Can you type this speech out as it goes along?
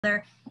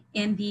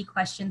in the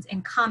questions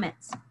and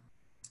comments.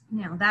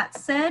 Now, that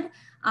said,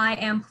 I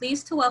am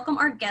pleased to welcome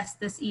our guest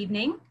this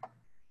evening.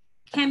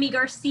 Cami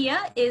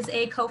Garcia is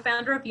a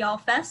co-founder of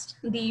YALLFest,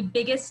 the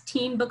biggest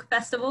teen book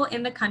festival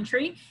in the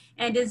country,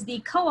 and is the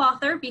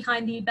co-author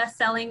behind the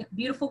best-selling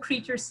Beautiful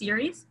Creatures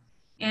series.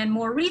 And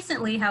more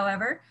recently,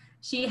 however,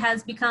 she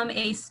has become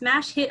a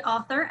smash hit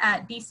author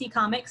at DC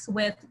Comics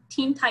with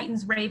Teen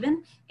Titans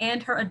Raven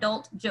and her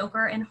adult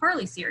Joker and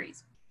Harley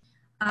series.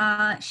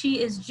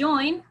 She is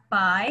joined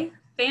by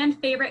fan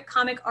favorite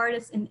comic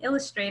artist and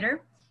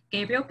illustrator,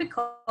 Gabriel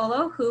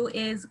Picolo, who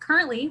is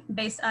currently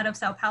based out of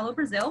Sao Paulo,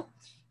 Brazil.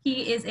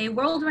 He is a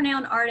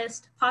world-renowned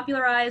artist,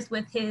 popularized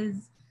with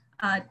his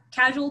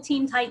casual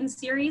Teen Titans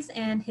series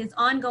and his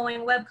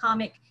ongoing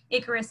webcomic,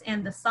 Icarus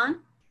and the Sun.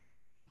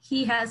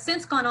 He has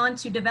since gone on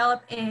to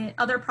develop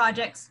other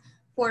projects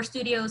for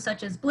studios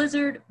such as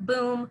Blizzard,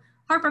 Boom,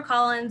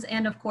 HarperCollins,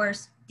 and of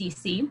course,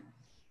 DC.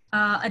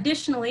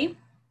 Additionally,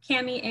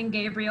 Cami and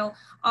Gabriel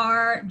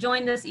are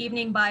joined this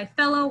evening by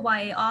fellow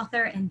YA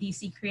author and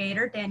DC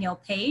creator Danielle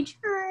Page,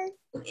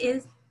 who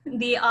is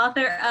the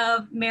author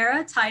of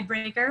Mara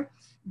Tidebreaker,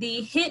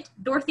 the hit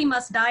Dorothy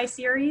Must Die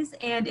series,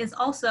 and is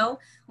also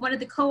one of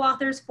the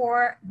co-authors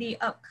for the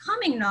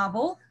upcoming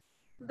novel,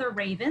 The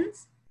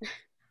Ravens,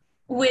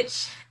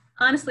 which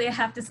honestly I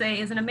have to say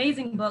is an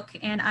amazing book,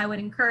 and I would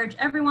encourage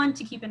everyone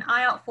to keep an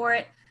eye out for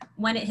it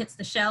when it hits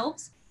the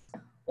shelves.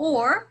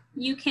 Or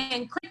you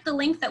can click the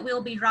link that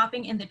we'll be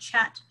dropping in the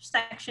chat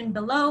section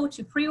below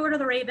to pre-order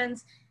The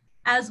Ravens,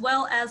 as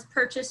well as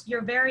purchase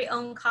your very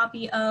own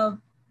copy of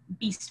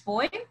Beast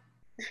Boy.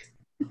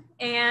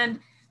 And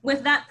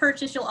with that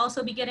purchase, you'll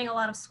also be getting a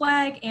lot of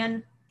swag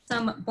and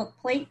some book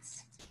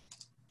plates.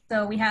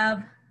 So we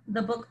have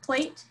the book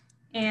plate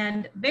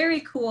and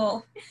very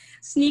cool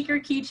sneaker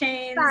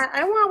keychains.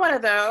 I want one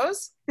of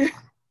those.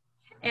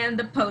 And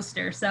the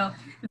poster. So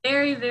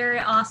very, very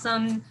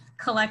awesome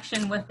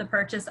collection with the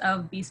purchase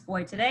of Beast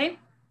Boy today.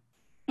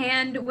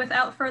 And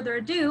without further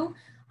ado,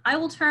 I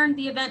will turn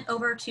the event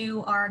over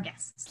to our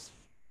guests.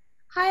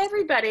 Hi,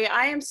 everybody.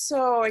 I am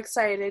so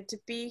excited to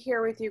be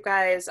here with you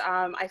guys.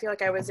 I feel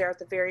like I was there at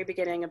the very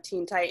beginning of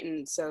Teen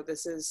Titans, so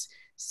this is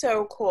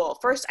so cool.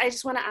 First, I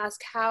just want to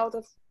ask, how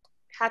the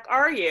heck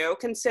are you,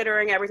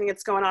 considering everything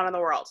that's going on in the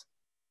world?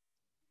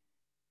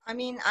 I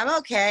mean, I'm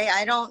okay.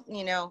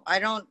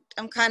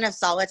 I'm kind of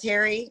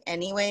solitary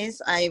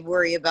anyways. I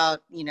worry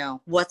about,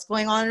 what's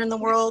going on in the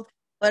world.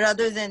 But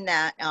other than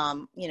that,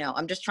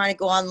 I'm just trying to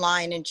go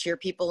online and cheer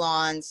people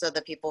on so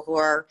that people who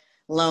are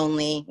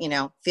lonely,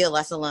 feel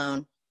less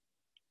alone.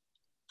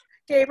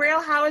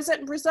 Gabriel, how is it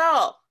in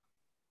Brazil?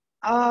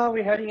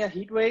 We're having a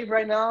heat wave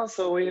right now.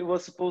 So it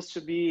was supposed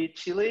to be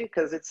chilly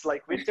because it's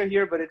like winter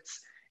here, but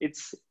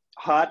it's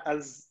hot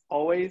as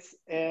always.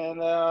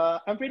 And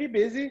I'm pretty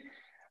busy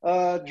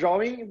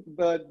drawing,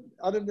 but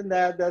other than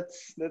that,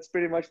 that's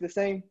pretty much the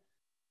same.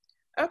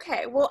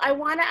 Okay, well, I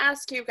want to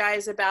ask you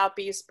guys about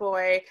Beast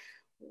Boy.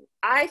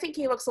 I think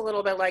he looks a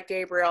little bit like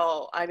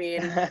Gabriel. I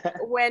mean,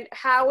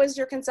 how was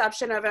your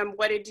conception of him?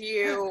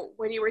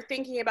 When you were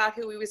thinking about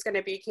who he was going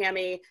to be,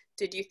 Cami,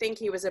 did you think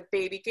he was a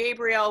baby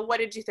Gabriel? What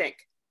did you think?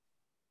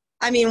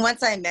 I mean,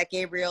 once I met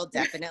Gabriel,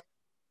 definitely.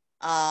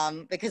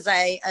 Because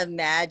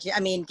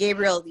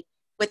Gabriel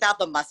without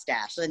the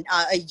mustache and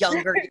a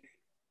younger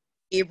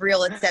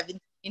Gabriel at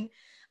 17.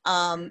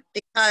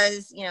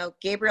 Because,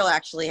 Gabriel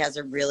actually has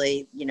a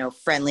really,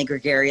 friendly,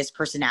 gregarious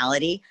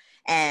personality.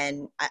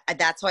 And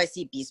that's why I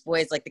see Beast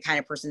Boy as like the kind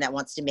of person that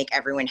wants to make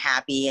everyone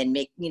happy and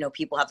make,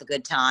 people have a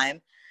good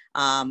time.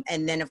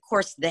 And then, of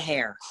course, the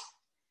hair.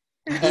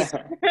 He's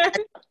a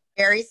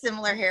very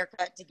similar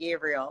haircut to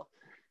Gabriel.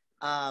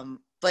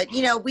 But,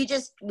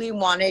 we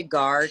wanted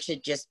Gar to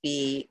just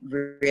be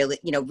really,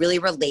 really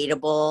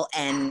relatable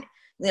and,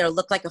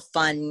 look like a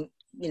fun,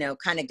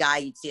 kind of guy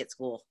you'd see at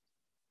school.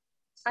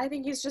 I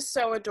think he's just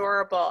so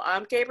adorable.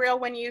 Gabriel,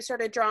 when you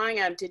started drawing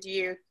him, did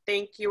you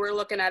think you were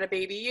looking at a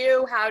baby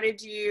you? How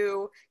did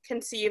you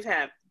conceive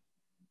him?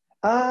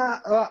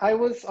 I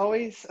was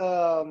always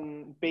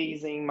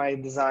basing my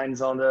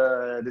designs on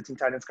the Teen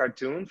Titans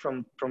cartoon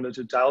from the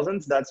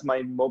 2000s. That's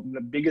my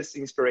biggest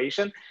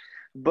inspiration.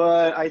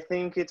 But I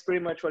think it's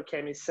pretty much what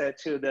Cami said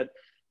too, that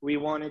we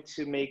wanted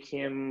to make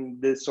him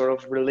this sort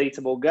of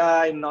relatable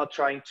guy, not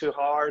trying too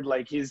hard.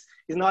 Like he's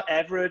not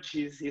average.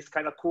 He's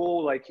kind of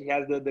cool. Like he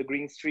has the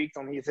green streaks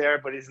on his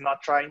hair, but he's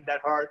not trying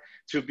that hard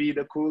to be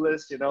the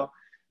coolest.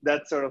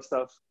 That sort of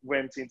stuff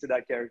went into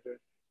that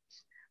character.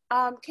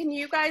 Can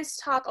you guys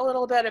talk a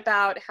little bit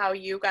about how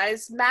you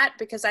guys met?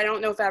 Because I don't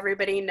know if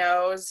everybody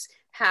knows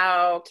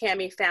how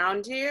Cami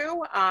found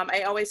you.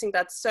 I always think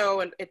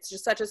it's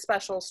just such a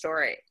special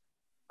story.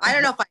 I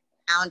don't know if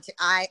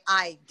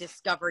I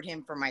discovered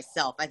him for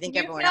myself. I think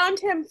everyone found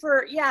him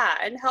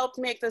and helped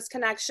make this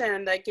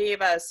connection that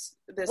gave us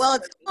this. Well,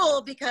 it's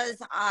cool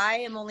because I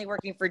am only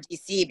working for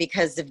DC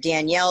because of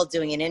Danielle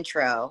doing an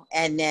intro,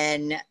 and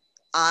then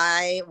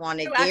I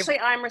wanted. So actually,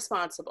 I'm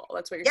responsible.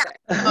 That's what you're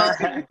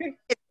saying.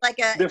 It's like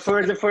the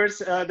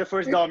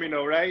first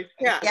domino, right?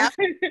 Yeah.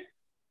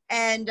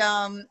 And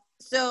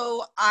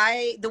So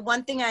the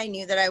one thing I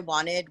knew that I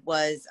wanted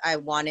was I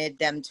wanted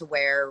them to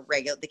wear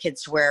the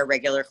kids to wear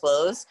regular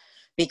clothes,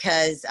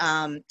 because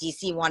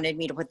DC wanted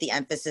me to put the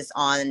emphasis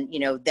on, you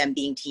know, them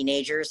being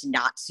teenagers,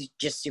 not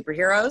just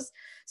superheroes.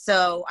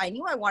 So I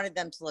knew I wanted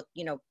them to look,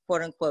 you know,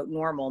 quote unquote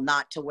normal,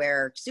 not to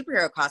wear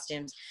superhero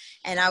costumes.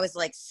 And I was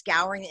like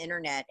scouring the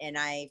internet, and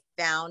I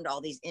found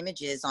all these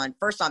images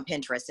first on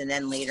Pinterest and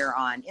then later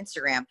on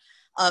Instagram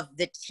of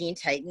the Teen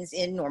Titans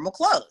in normal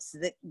clothes,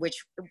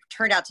 which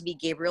turned out to be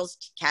Gabriel's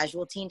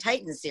casual Teen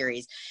Titans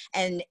series.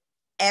 And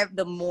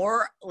the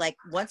more, like,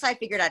 once I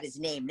figured out his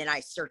name, then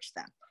I searched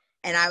them.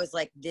 And I was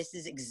like, this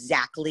is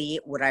exactly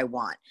what I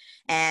want.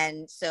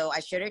 And so I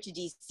showed it to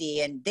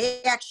DC, and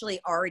they actually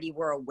already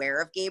were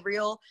aware of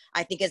Gabriel,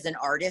 I think, as an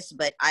artist,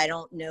 but I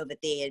don't know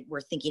that they were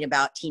thinking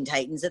about Teen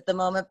Titans at the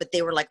moment. But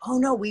they were like, oh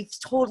no, we've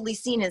totally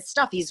seen his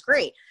stuff. He's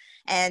great.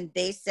 And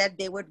they said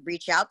they would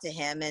reach out to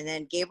him. And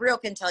then Gabriel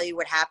can tell you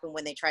what happened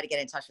when they try to get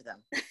in touch with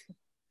him.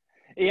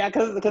 Yeah,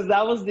 because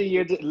that was the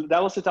year,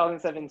 that was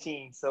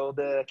 2017. So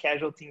the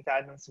casual Teen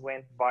Titans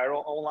went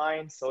viral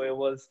online. So it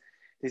was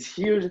this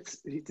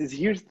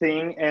huge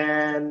thing.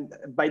 And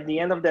by the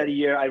end of that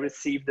year, I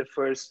received the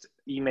first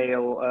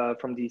email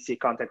from DC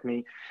contact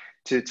me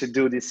to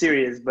do this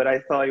series, but I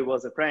thought it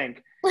was a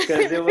prank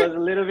because it was a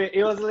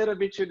little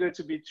bit too good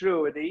to be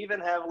true. They even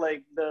have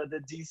like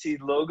the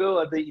DC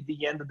logo at the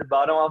end at the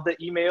bottom of the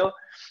email,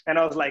 and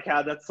I was like,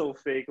 ah, that's so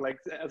fake. Like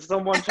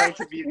someone trying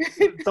to be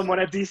someone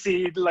at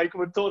DC like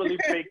would totally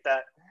fake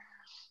that.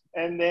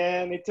 And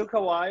then it took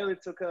a while.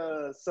 It took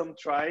some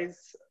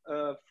tries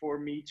for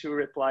me to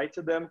reply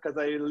to them, because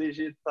I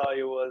legit thought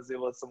it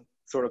was some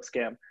sort of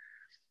scam.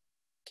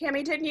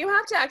 Cami, didn't you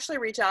have to actually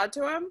reach out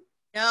to him?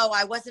 No,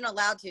 I wasn't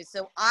allowed to.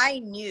 So I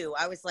knew,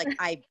 I was like,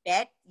 I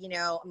bet, you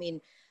know, I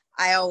mean,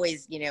 I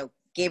always, you know,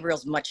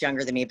 Gabriel's much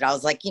younger than me, but I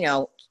was like, you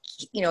know,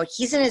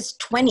 he's in his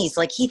 20s.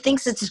 Like, he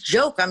thinks it's a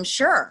joke, I'm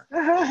sure.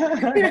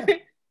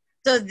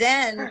 So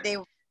then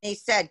they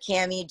said,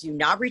 Cami, do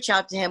not reach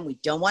out to him. We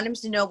don't want him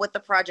to know what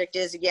the project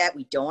is yet.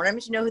 We don't want him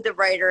to know who the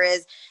writer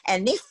is.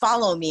 And they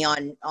follow me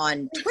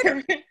on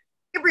Twitter.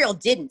 Gabriel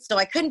didn't. So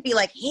I couldn't be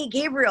like, hey,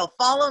 Gabriel,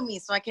 follow me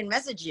so I can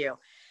message you.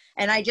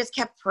 And I just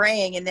kept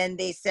praying. And then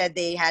they said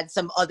they had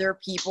some other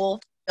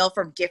people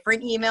from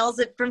different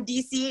emails from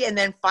DC. And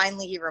then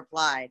finally he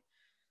replied.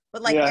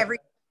 But like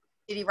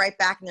did he write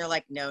back? And they're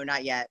like, no,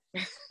 not yet.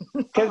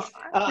 Because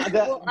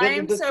I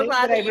am so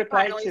glad that you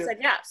finally said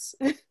yes.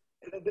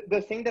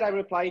 The thing that I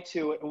replied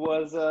to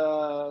was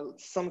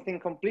something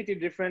completely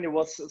different. It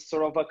was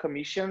sort of a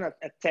commission,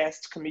 a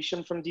test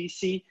commission from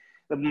DC.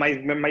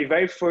 My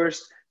very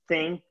first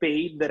thing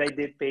that I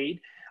did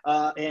paid.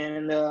 That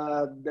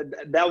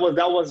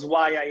was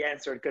why I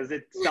answered, because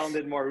it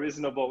sounded more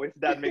reasonable, if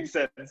that makes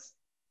sense.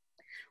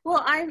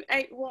 Well,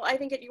 I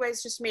think you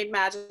guys just made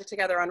magic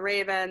together on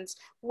Ravens.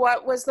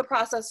 What was the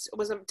process?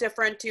 Was it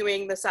different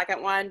doing the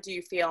second one? Do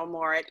you feel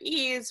more at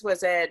ease?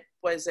 Was it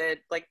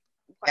like,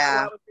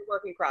 what was your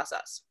working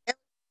process? It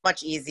was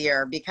much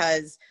easier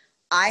because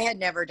I had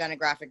never done a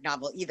graphic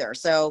novel either.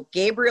 So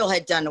Gabriel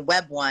had done a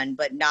web one,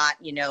 but not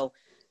a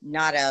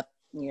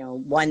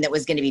one that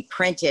was going to be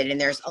printed. And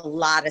there's a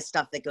lot of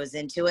stuff that goes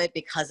into it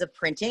because of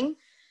printing.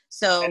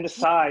 So and the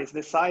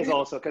size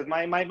also, because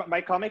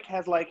my comic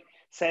has like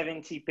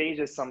 70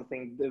 pages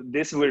something.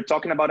 We're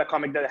talking about a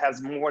comic that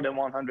has more than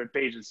 100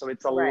 pages, so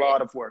it's a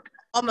lot of work.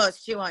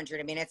 Almost 200.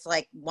 I mean, it's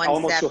like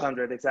almost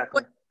 200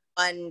 exactly.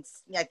 I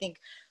think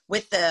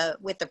with the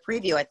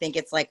preview, I think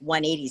it's like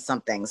 180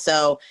 something.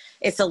 So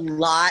it's a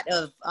lot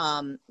of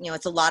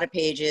it's a lot of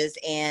pages,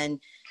 and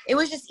it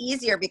was just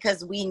easier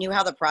because we knew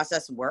how the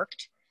process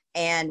worked.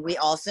 And we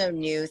also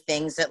knew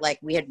things that like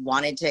we had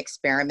wanted to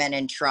experiment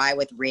and try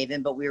with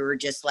Raven, but we were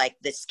just like,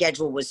 the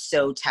schedule was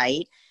so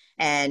tight,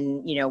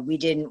 and, we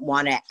didn't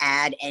want to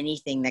add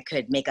anything that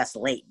could make us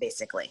late,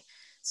 basically.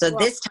 So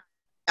this time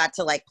we got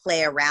to like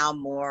play around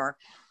more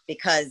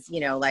because,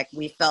 like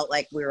we felt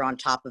like we were on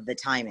top of the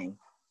timing.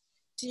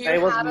 Do you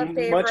have a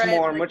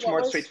favorite? Much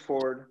more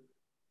straightforward.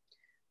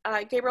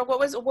 Gabriel,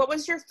 what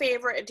was your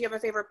favorite? Do you have a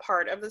favorite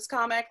part of this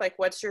comic? Like,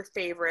 what's your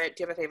favorite?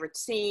 Do you have a favorite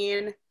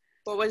scene?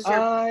 What was your?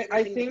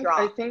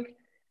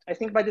 I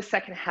think by the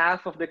second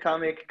half of the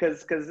comic,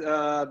 because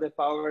the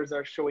powers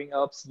are showing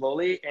up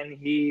slowly, and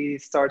he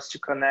starts to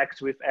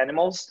connect with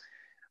animals,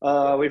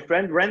 with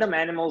random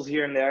animals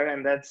here and there,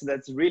 and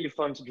that's really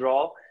fun to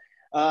draw.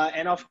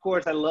 And of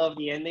course, I love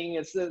the ending.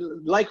 It's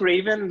like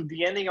Raven.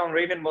 The ending on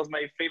Raven was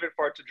my favorite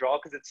part to draw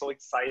because it's so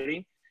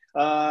exciting.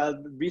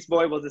 Beast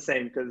Boy was the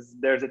same because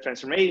there's a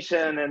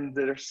transformation and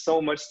there's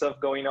so much stuff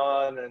going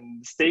on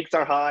and stakes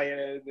are high,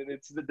 and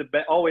it's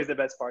always the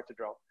best part to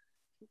draw.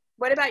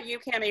 What about you,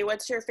 Cami?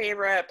 What's your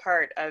favorite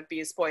part of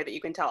Beast Boy that you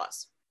can tell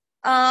us?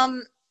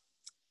 I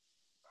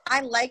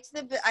liked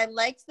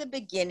the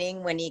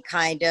beginning when he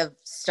kind of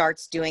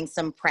starts doing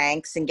some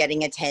pranks and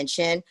getting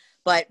attention.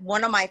 But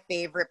one of my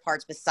favorite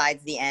parts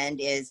besides the end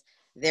is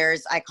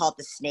I call it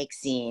the snake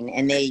scene,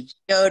 and they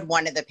showed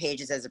one of the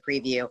pages as a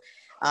preview.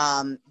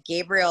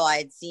 Gabriel,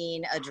 I'd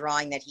seen a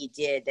drawing that he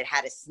did that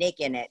had a snake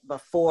in it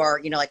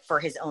before, you know, like for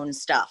his own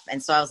stuff.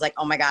 And so I was like,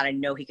 oh my God, I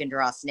know he can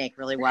draw a snake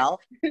really well.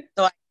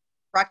 So I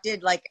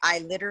constructed, like, I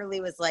literally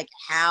was like,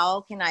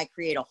 how can I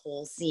create a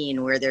whole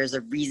scene where there's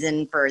a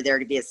reason for there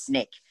to be a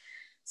snake?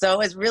 So it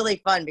was really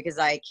fun because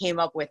I came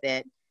up with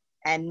it.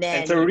 And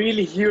then it's a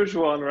really huge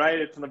one, right?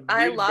 It's a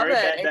I love very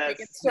it. I think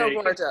it's so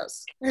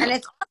gorgeous. And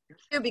it's awesome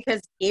too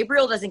because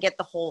Gabriel doesn't get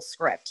the whole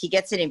script. He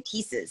gets it in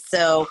pieces.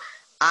 So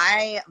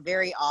I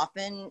very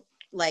often,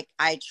 like,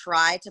 I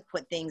try to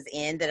put things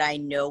in that I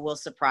know will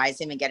surprise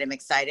him and get him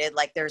excited.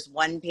 Like, there's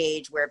one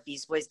page where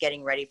Beast Boy's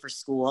getting ready for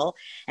school,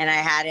 and I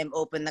had him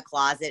open the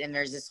closet, and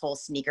there's this whole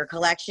sneaker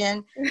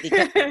collection.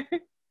 Because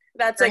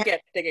that's a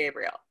gift to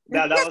Gabriel.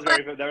 Yeah, that was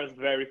very good. That was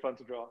very fun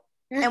to draw.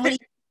 And when he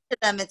to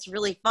them, it's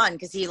really fun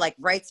because he like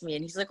writes me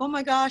and he's like, oh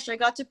my gosh, I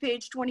got to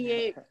page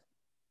 28.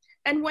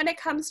 And when it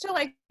comes to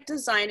like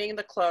designing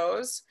the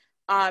clothes,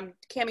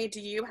 Cami, do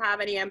you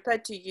have any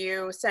input? Do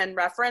you send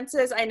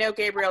references? I know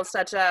Gabriel's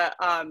such a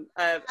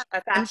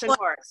fashion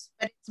horse.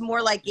 But it's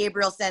more like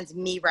Gabriel sends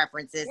me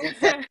references and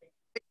says,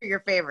 your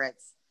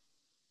favorites.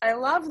 I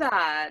love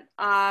that.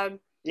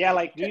 Yeah,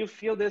 like, do you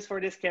feel this for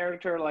this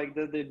character? Like,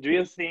 do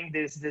you think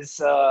this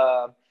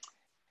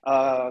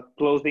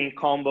clothing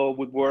combo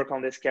would work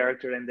on this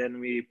character, and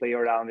then we play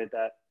around with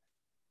that?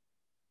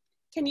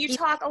 Can you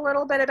talk a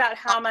little bit about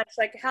how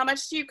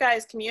much do you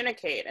guys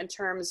communicate in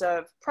terms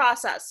of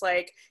process?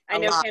 Like, I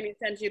know Cami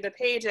sends you the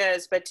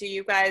pages, but do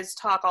you guys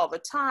talk all the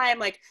time?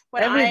 Like,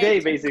 when every day,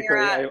 basically,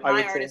 my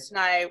artist and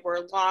I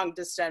were long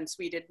distance.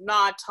 We did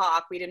not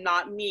talk. We did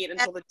not meet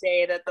until the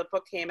day that the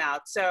book came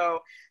out.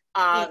 So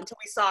until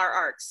we saw our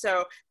arcs.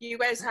 So you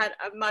guys had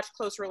a much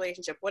closer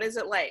relationship. What is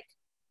it like?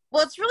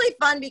 Well, it's really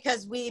fun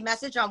because we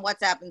message on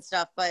WhatsApp and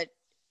stuff, but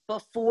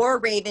before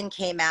Raven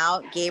came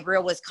out,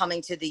 Gabriel was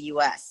coming to the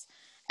US.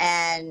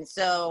 And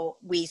so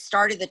we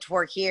started the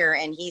tour here,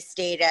 and he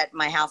stayed at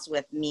my house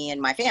with me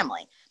and my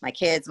family, my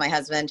kids, my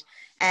husband.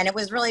 And it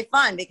was really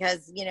fun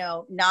because, you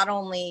know, not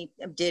only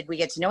did we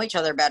get to know each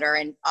other better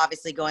and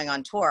obviously going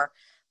on tour,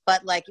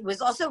 but like, it was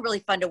also really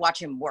fun to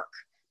watch him work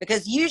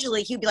because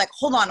usually he'd be like,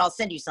 hold on, I'll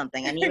send you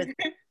something. And he would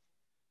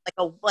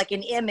like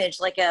an image,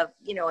 like a,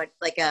 you know,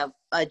 like a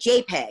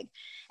JPEG.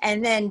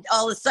 And then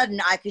all of a sudden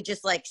I could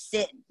just like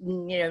sit,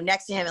 you know,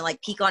 next to him and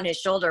like peek on his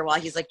shoulder while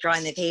he's like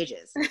drawing the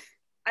pages.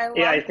 I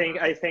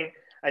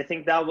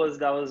think that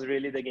was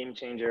really the game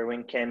changer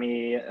when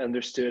Cami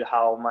understood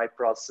how my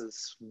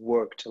process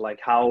worked, like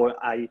how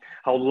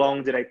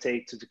long did I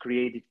take to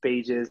create the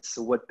pages,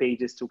 what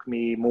pages took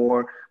me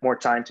more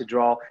time to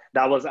draw.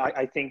 That was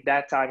I think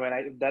that time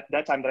when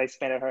that time that I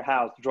spent at her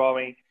house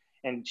drawing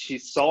and she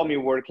saw me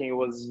working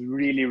was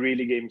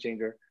really game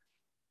changer.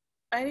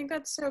 I think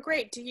that's so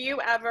great. Do you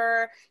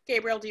ever,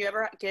 Gabriel,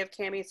 give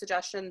Cami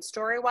suggestions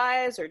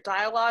story-wise or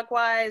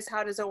dialogue-wise?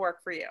 How does it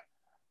work for you?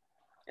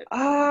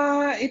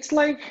 It's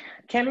like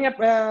Cami,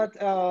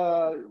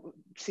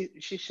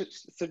 she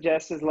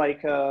suggests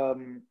like,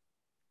 I'm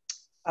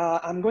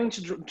going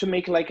to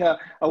make like a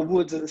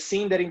woods, a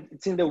scene that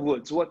it's in the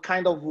woods. What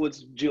kind of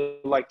woods do you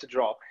like to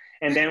draw?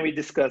 And then we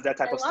discuss that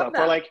type of stuff.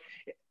 Or like,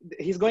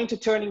 he's going to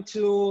turn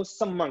into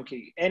some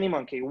monkey, any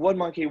monkey. What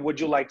monkey would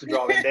you like to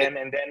draw? And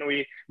then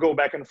we go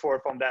back and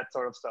forth on that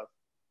sort of stuff.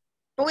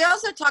 But we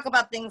also talk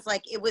about things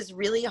like it was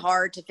really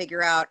hard to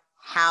figure out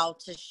how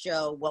to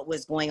show what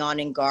was going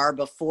on in Gar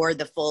before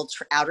the full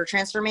outer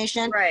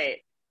transformation. Right.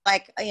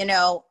 Like, you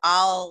know,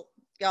 I'll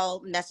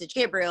message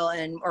Gabriel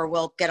or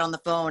we'll get on the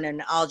phone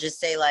and I'll just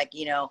say like,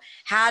 you know,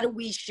 how do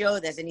we show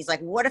this? And he's like,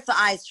 what if the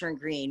eyes turn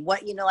green?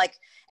 What, you know, like,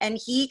 and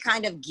he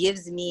kind of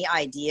gives me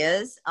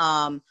ideas.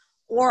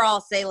 Or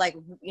I'll say like,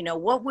 you know,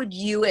 what would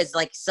you as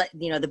like,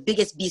 you know, the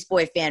biggest Beast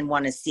Boy fan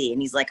want to see?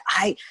 And he's like,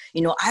 I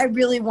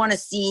really want to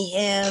see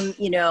him,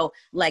 you know,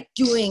 like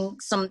doing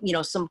some, you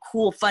know, some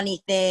cool,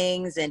 funny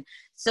things. And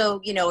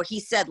so, you know, he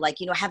said like,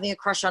 you know, having a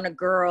crush on a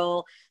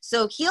girl.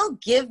 So he'll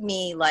give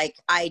me like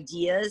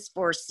ideas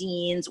for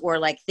scenes or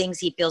like things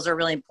he feels are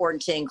really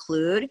important to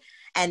include.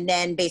 And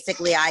then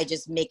basically I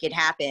just make it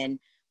happen.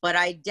 But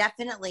I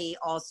definitely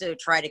also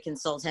try to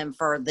consult him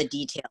for the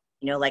detail,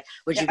 you know, like,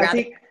 would you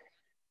rather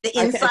the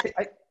inside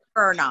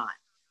or not?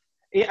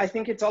 I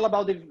think it's all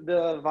about the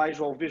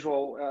visual.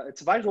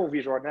 It's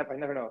visual. I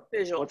never know.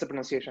 Visual. What's the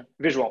pronunciation?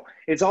 Visual.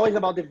 It's always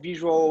about the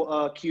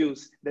visual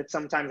cues that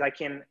sometimes I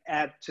can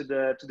add to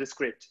the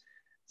script.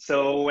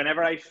 So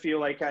whenever I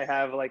feel like I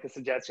have like a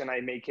suggestion, I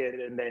make it,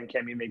 and then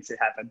Cami makes it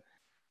happen.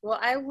 Well,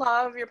 I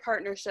love your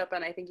partnership,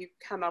 and I think you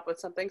come up with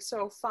something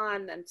so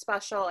fun and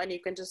special, and you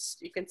can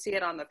see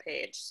it on the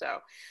page. So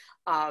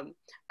I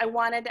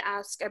wanted to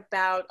ask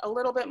about a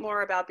little bit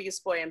more about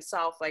Beast Boy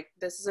himself. Like,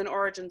 this is an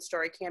origin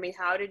story. Cami,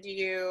 how did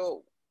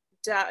you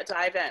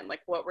dive in? Like,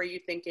 what were you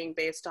thinking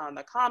based on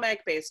the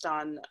comic, based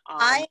on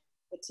the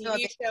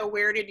TV show?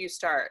 Where did you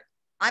start?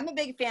 I'm a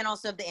big fan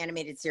also of the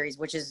animated series,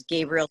 which is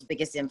Gabriel's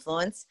biggest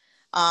influence.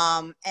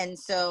 And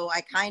so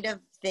I kind of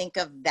think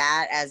of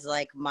that as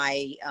like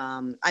my,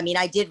 I mean,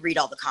 I did read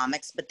all the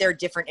comics, but they're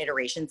different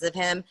iterations of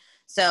him.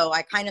 So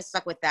I kind of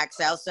stuck with that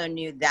because I also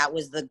knew that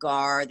was the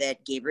Gar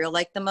that Gabriel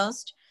liked the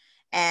most.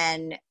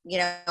 And, you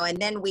know, and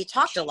then we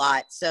talked a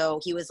lot. So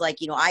he was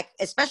like, you know,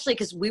 especially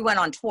because we went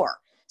on tour.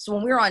 So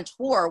when we were on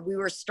tour, we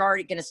were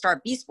going to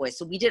start Beast Boys.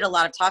 So we did a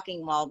lot of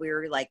talking while we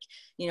were like,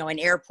 you know, in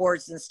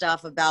airports and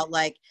stuff about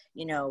like,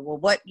 you know, well,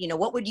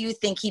 what would you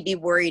think he'd be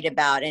worried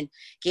about? And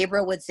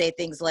Gabriel would say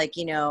things like,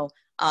 like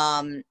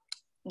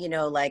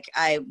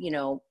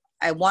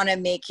I want to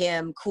make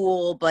him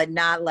cool, but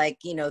not like,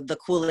 you know, the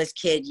coolest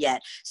kid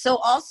yet. So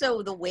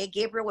also the way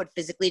Gabriel would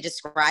physically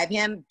describe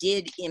him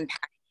did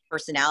impact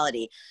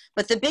personality.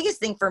 But the biggest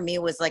thing for me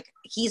was like,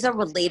 he's a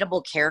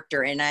relatable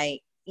character. And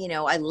I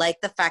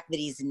like the fact that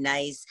he's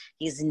nice.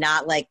 He's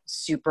not like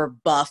super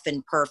buff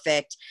and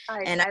perfect.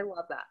 I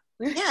love that.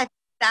 Yeah,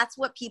 that's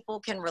what people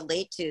can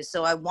relate to.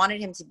 So I wanted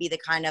him to be the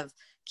kind of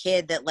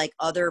kid that like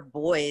other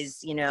boys,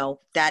 you know,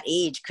 that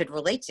age could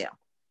relate to.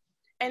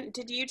 And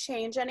did you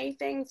change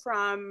anything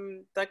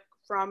from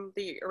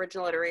the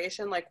original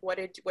iteration? Like what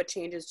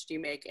changes did you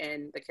make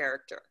in the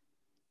character?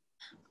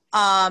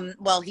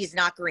 Well, he's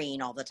not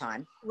green all the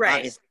time.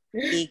 Right.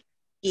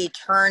 He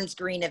turns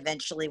green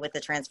eventually with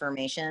the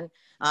transformation.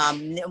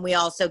 And we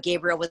also,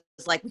 Gabriel was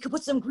like, we could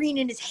put some green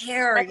in his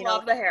hair. I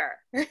love the hair.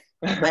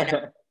 I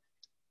know.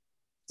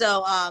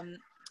 So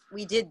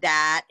we did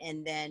that.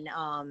 And then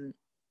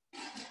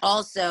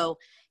also,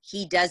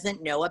 he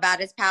doesn't know about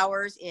his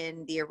powers.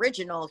 In the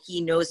original,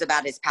 he knows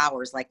about his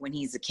powers like when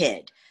he's a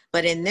kid.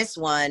 But in this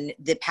one,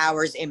 the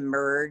powers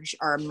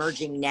are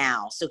emerging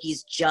now. So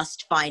he's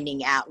just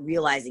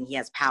realizing he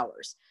has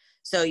powers.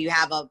 So you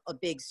have a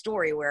big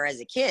story where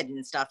as a kid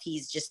and stuff,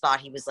 he's just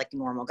thought he was like a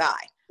normal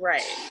guy.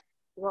 Right.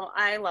 Well,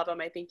 I love him.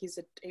 I think he's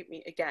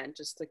again,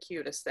 just the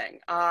cutest thing.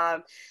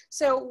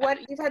 So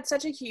you've had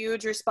such a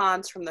huge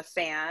response from the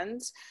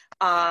fans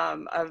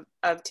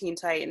of Teen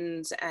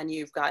Titans, and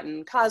you've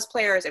gotten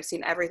cosplayers. I've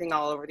seen everything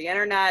all over the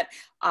internet.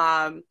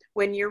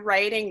 When you're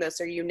writing this,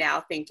 are you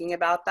now thinking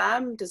about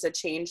them? Does it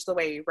change the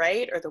way you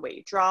write or the way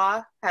you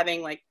draw,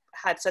 having like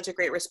had such a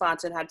great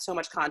response and had so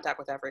much contact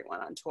with everyone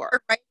on tour?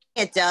 Right.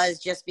 It does,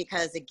 just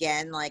because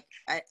again, like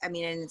I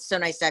mean, and it's so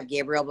nice to have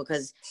Gabriel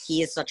because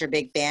he is such a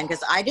big fan,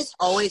 because I just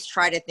always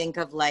try to think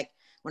of like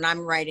when I'm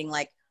writing,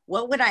 like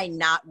what would I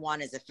not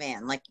want as a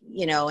fan? Like,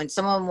 you know, and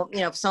someone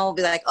will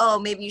be like, oh,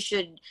 maybe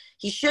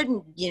he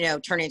shouldn't, you know,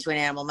 turn into an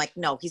animal. I'm like,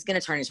 no, he's going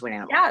to turn into an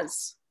animal.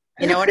 Yes.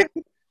 You know what I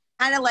mean?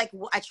 Kind of like,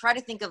 I try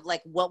to think of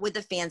like, what would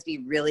the fans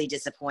be really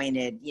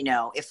disappointed, you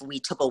know, if we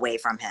took away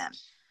from him?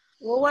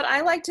 Well, what I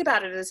liked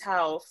about it is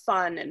how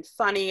fun and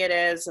funny it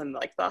is, and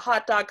like the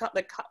hot dog,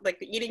 like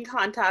the eating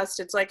contest.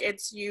 It's like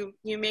you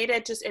made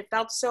it it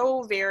felt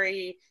so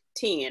very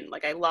teen.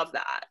 Like I love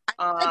that.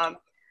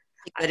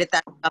 Good at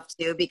that stuff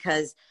too,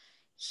 because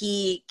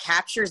he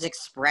captures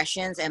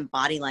expressions and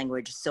body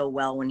language so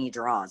well when he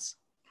draws.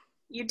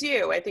 You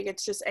do. I think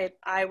it's just,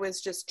 I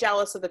was just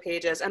jealous of the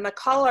pages, and the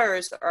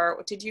colors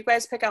did you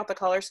guys pick out the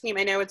color scheme?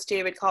 I know it's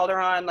David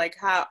Calderon, like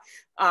how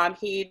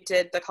he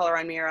did the color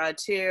on Mira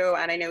too.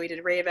 And I know he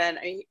did Raven.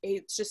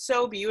 It's just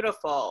so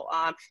beautiful.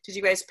 Did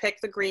you guys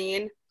pick the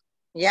green?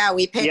 Yeah,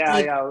 we picked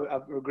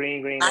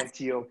green and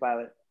teal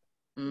palette.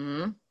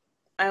 Mm-hmm.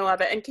 I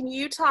love it. And can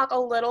you talk a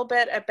little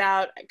bit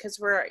about, because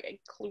we're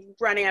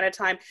running out of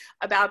time,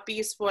 about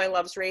Beast Boy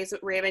Loves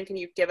Raven? Can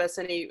you give us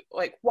any,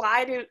 like,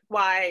 why do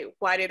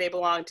they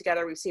belong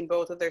together? We've seen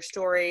both of their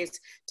stories.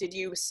 Did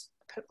you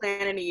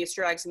plan any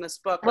Easter eggs in this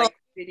book? Well,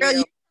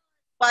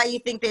 why you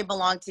think they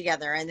belong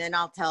together, and then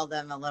I'll tell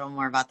them a little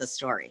more about the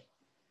story.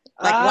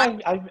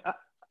 Like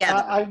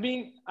I've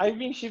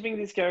been shipping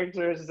these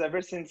characters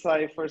ever since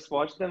I first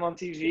watched them on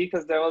TV,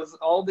 because there was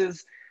all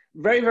this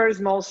very, very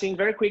small scene,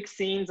 very quick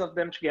scenes of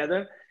them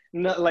together,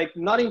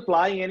 not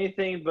implying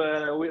anything,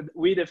 but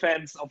we the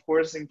fans, of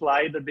course,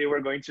 implied that they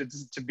were going to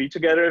be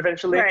together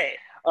eventually. Right.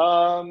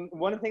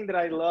 One thing that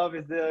I love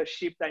is the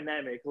ship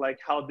dynamic, like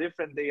how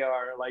different they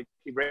are. Like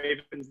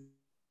Raven's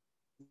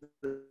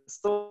the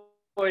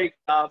stoic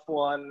tough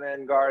one,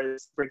 and Gar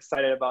is super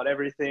excited about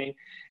everything,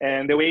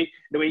 and the way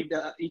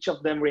each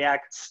of them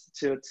reacts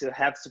to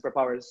have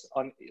superpowers.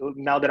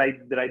 Now that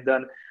I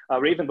done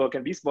a Raven book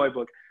and Beast Boy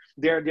book,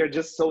 they're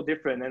just so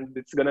different, and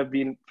it's gonna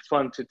be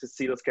fun to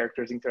see those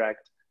characters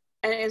interact.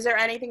 And is there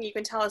anything you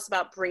can tell us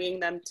about bringing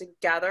them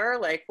together?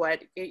 Like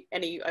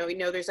we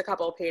know there's a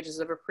couple of pages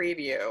of a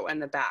preview in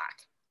the back.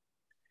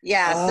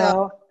 Yeah.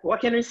 So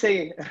what can we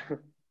say?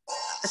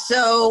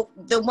 So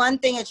the one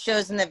thing it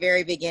shows in the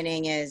very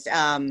beginning is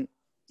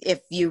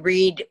if you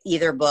read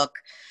either book,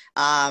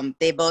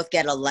 they both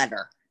get a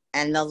letter.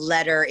 And the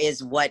letter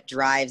is what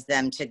drives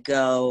them to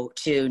go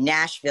to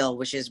Nashville,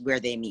 which is where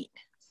they meet.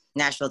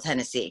 Nashville,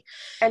 Tennessee.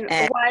 And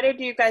why did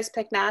you guys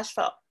pick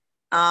Nashville?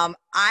 Well,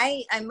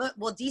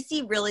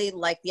 DC really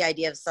liked the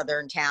idea of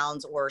Southern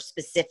towns or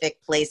specific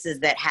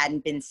places that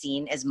hadn't been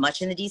seen as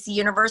much in the DC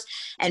universe.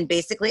 And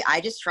basically,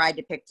 I just tried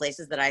to pick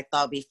places that I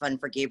thought would be fun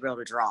for Gabriel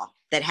to draw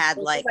that had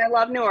I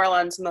love New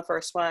Orleans in the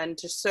first one.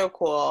 Just so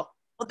cool.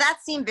 Well, that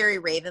seemed very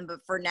Raven, but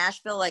for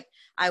Nashville, like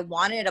I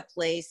wanted a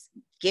place.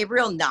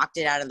 Gabriel knocked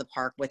it out of the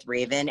park with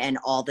Raven and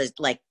all the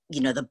like, you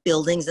know, the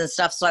buildings and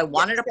stuff. So I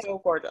wanted a so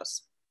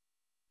gorgeous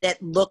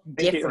that looked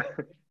Thank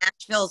different.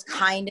 Nashville's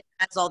kind of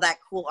has all that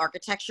cool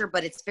architecture,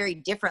 but it's very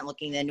different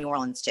looking than New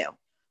Orleans too.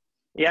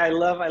 Yeah, I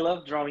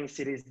love drawing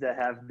cities that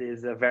have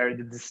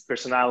this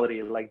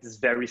personality, like this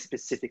very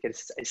specific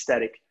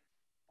aesthetic.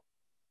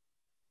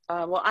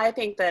 Well, I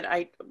think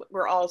that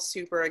we're all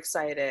super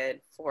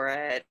excited for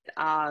it.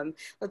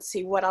 Let's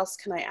see, what else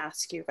can I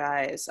ask you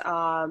guys?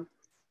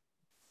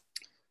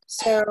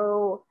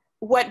 So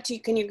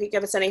can you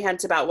give us any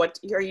hints about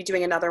are you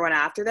doing another one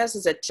after this?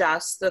 Is it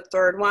just the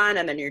third one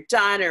and then you're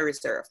done, or is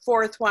there a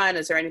fourth one?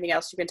 Is there anything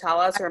else you can tell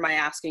us, or am I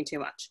asking too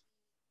much?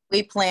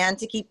 We plan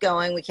to keep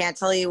going. We can't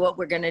tell you what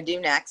we're going to do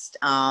next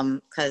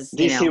because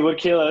DC would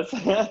kill us.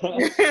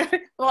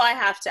 Well, I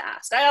have to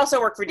ask. I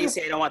also work for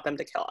DC. I don't want them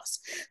to kill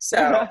us.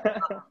 So,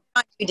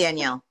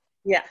 Danielle.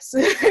 Yes.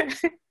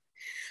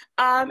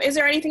 Is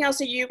there anything else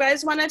that you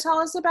guys want to tell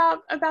us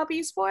about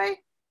Beast Boy?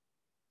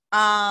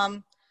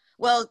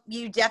 Well,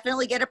 you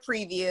definitely get a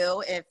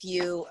preview if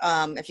you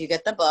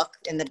get the book.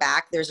 In the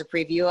back, there's a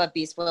preview of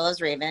Beast Boy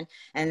Loves Raven,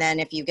 and then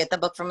if you get the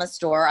book from a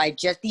store,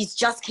 these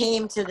just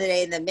came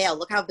today in the mail.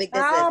 Look how big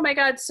this is! Oh my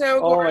God, so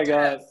gorgeous! Oh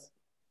my God!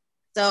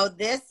 So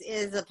this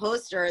is a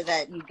poster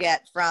that you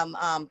get from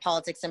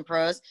Politics and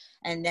Prose,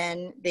 and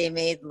then they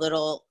made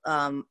little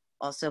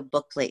also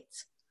book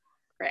plates.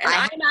 Right.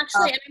 And I'm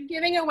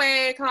giving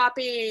away a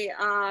copy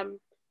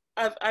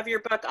of your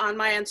book on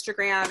my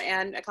Instagram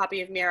and a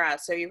copy of Mira,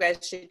 so you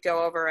guys should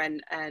go over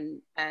and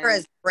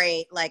Mira's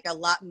great. Like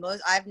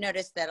I've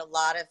noticed that a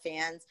lot of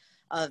fans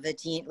of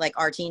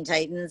our Teen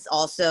Titans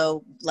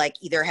also like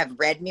either have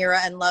read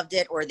Mira and loved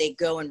it, or they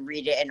go and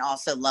read it and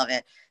also love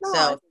it. Oh,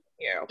 so thank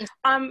you.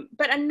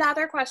 But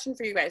another question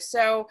for you guys.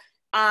 So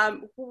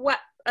what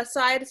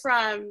aside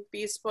from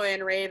Beast Boy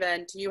and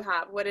Raven,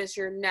 what is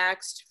your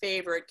next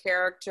favorite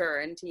character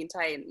in Teen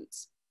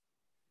Titans?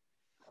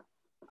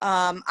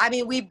 I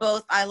mean,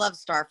 I love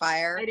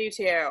Starfire. I do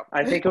too.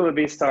 I think it would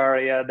be Star,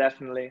 yeah,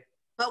 definitely.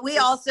 But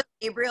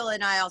Gabriel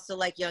and I also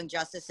like Young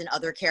Justice and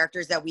other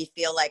characters that we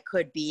feel like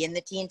could be in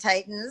the Teen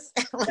Titans.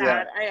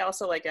 I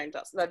also like Young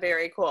Justice. That's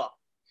very cool.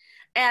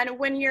 And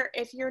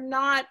if you're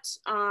not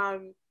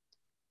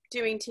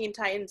doing Teen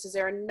Titans, is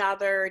there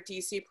another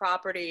DC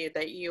property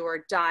that you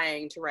are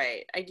dying to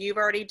write? You've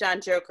already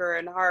done Joker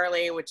and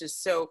Harley, which is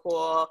so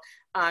cool.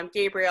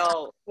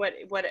 Gabriel, what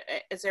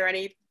is there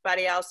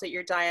anybody else that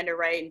you're dying to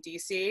write in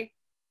DC?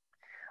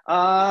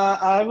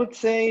 I would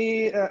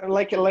say,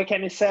 like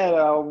Annie said,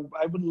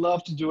 I would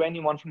love to do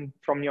anyone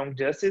from Young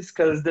Justice,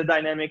 because the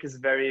dynamic is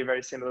very,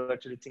 very similar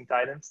to the Teen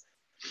Titans.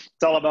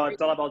 It's all about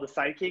the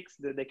sidekicks.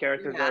 The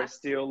characters are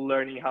still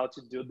learning how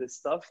to do this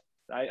stuff.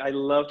 I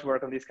love to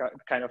work on this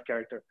kind of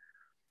character.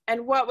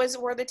 And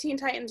were the Teen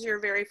Titans your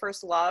very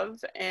first love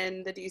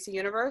in the DC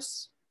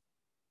universe?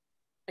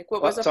 Like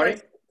what was the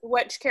first?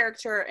 Which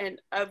character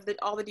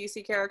all the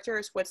DC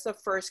characters, what's the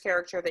first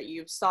character that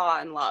you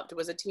saw and loved?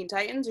 Was it Teen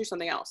Titans or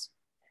something else?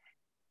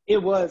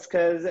 It was,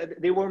 because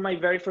they were my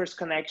very first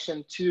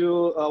connection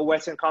to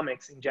Western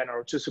comics in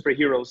general, to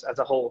superheroes as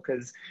a whole,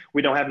 because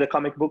we don't have the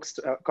comic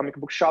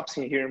book shops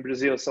here in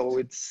Brazil. So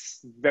it's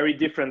very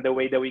different the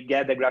way that we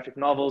get the graphic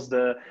novels,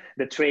 the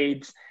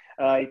trades.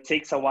 It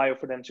takes a while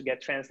for them to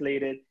get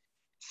translated.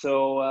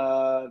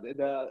 So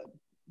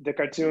the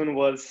cartoon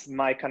was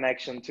my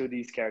connection to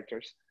these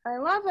characters. I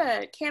love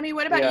it. Cammie,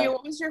 what about you?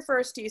 What was your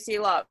first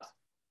DC love?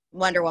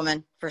 Wonder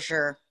Woman, for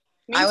sure.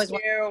 Me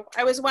too.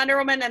 I was Wonder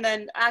Woman, and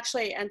then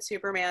and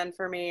Superman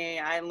for me,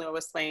 and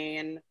Lois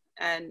Lane,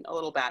 and a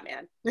little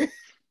Batman.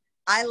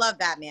 I love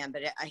Batman,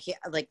 but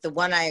like the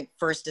one I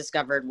first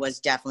discovered was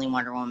definitely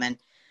Wonder Woman.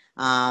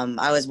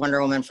 I was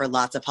Wonder Woman for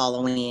lots of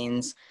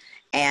Halloweens,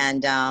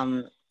 and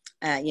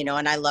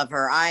and I love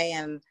her. I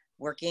am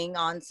working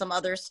on some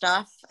other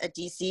stuff at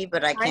DC,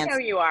 but I can't. I know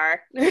you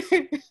are.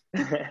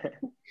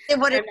 I'm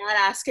not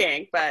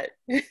asking, but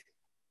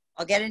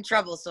I'll get in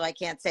trouble, so I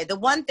can't say. The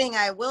one thing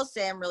I will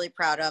say I'm really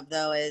proud of,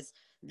 though, is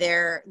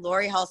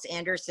Laurie Halse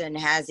Anderson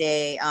has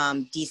a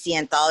DC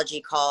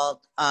anthology called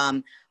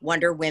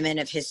Wonder Women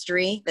of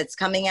History that's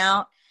coming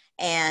out,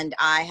 and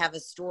I have a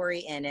story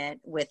in it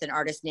with an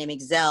artist named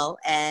Excel,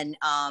 and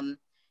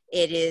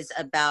it is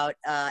about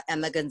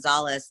Emma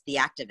Gonzalez, the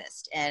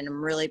activist, and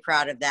I'm really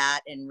proud of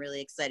that and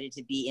really excited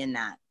to be in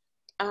that.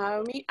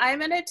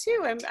 I'm in it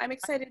too. I'm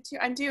excited too.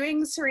 I'm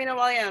doing Serena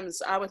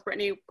Williams with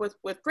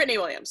Brittany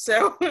Williams,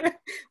 so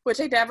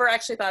which I never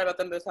actually thought about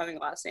them both having a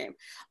last name.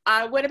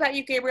 What about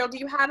you, Gabriel? Do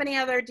you have any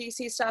other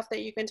DC stuff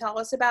that you can tell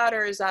us about,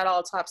 or is that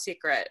all top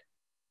secret?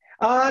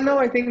 No,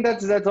 I think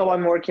that's all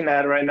I'm working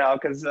at right now,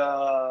 because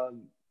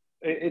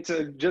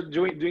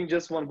doing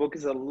just one book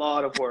is a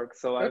lot of work.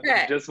 So I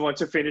just want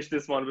to finish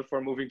this one before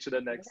moving to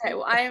the next. Okay,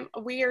 well, I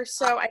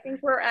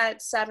think we're at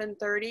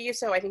 7:30,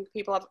 so I think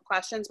people have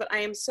questions, but I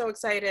am so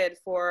excited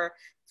for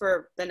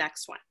the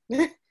next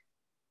one.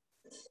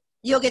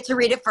 You'll get to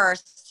read it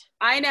first.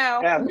 I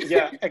know.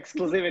 Yeah,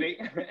 exclusivity.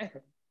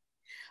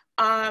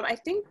 I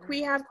think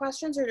we have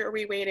questions, or are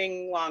we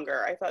waiting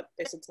longer? I thought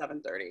they said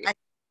 7:30.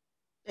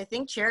 I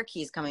think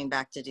Cherokee's coming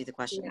back to do the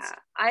questions. Yeah,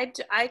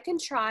 I can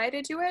try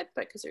to do it,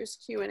 but because there's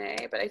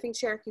Q&A, but I think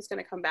Cherokee's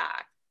going to come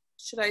back.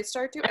 Should I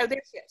start doing? Oh,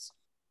 there she is.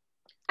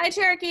 Hi,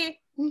 Cherokee.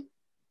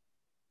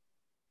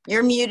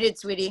 You're muted,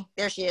 sweetie.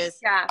 There she is.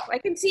 Yeah, I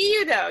can see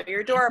you though.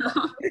 You're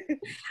adorable.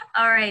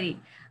 Alrighty.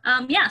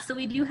 Yeah, so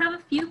we do have a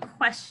few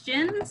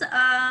questions.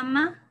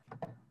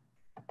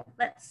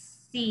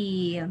 Let's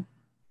see.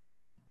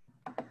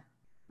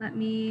 Let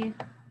me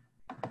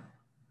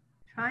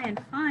try and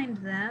find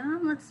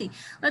them. Let's see.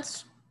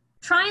 Let's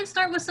try and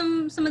start with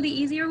some of the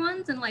easier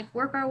ones and like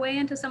work our way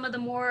into some of the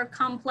more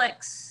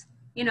complex,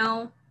 you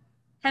know,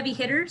 heavy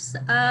hitters.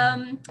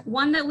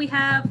 One that we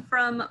have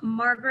from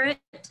Margaret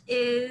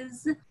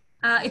is,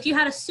 if you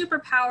had a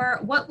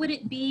superpower, what would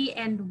it be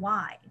and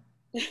why?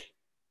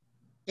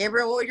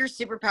 Gabriel, what would your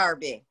superpower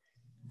be?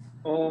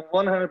 Oh,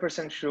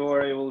 100%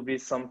 sure it will be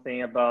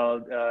something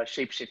about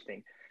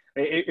shape-shifting.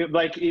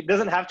 It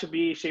doesn't have to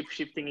be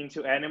shape-shifting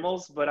into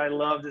animals, but I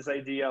love this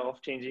idea of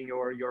changing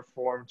your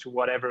form to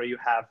whatever you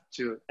have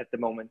to at the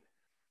moment.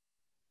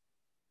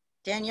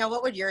 Danielle,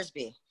 what would yours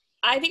be?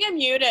 I think I'm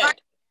muted.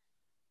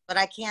 But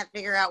I can't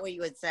figure out what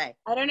you would say.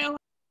 I don't know.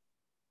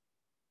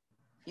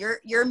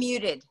 You're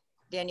muted,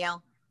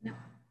 Danielle. No.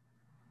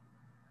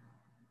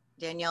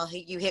 Danielle,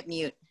 you hit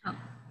mute. Oh.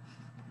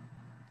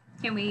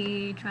 Can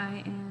we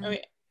try and...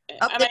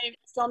 Oh, am I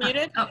still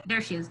muted? Oh,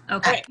 there she is.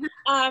 Okay.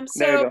 So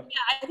There you go.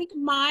 yeah, I think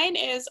mine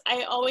is,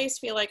 I always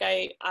feel like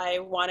I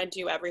want to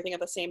do everything at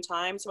the same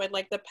time. So I'd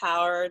like the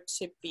power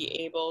to be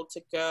able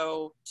to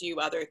go do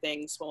other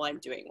things while I'm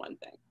doing one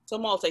thing. So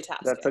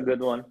multitasking. That's a good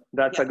one.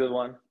 That's a good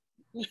one.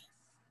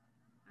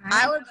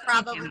 I would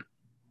probably some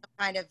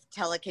kind of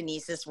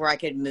telekinesis where I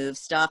could move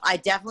stuff. I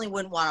definitely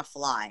wouldn't want to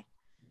fly.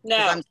 No.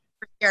 I'm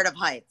super scared of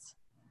heights.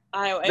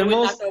 It would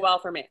not go well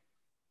for me.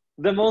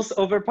 The most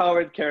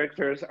overpowered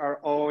characters are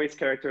always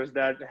characters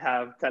that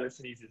have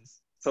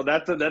telekinesis. So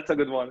that's a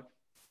good one.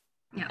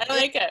 Yeah. I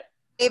like it.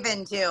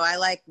 Raven too.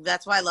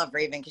 That's why I love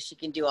Raven, because she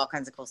can do all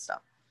kinds of cool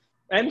stuff.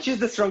 And she's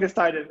the strongest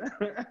Titan.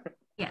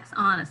 Yes,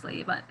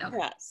 honestly, but okay.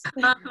 Yes.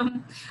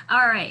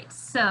 All right,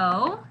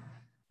 so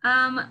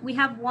we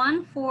have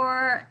one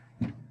for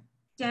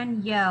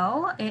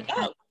Danielle. It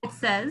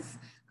says,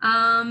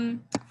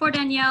 for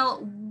Danielle,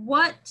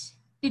 what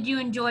did you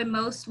enjoy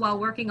most while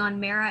working on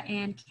Mara,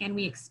 and can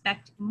we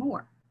expect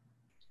more?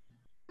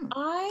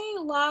 I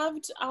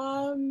loved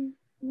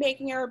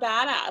making her a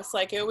badass.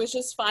 Like, it was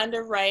just fun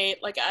to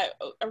write. Like,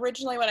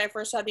 originally when I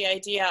first had the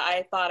idea,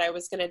 I thought I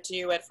was going to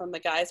do it from the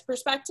guy's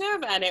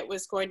perspective, and it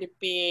was going to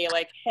be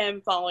like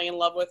him falling in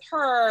love with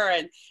her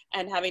and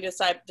having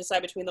to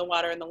decide between the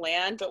water and the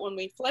land. But when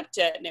we flipped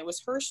it and it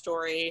was her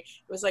story,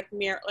 it was like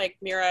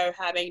Mira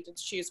having to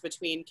choose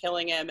between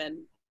killing him and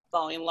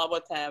falling in love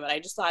with him. And I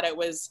just thought it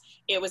was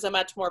a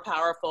much more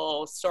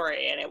powerful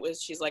story. And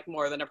she's like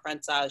more than a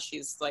princess.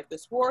 She's like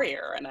this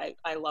warrior. And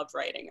I loved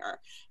writing her.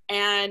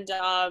 And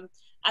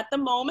at the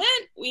moment,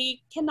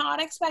 we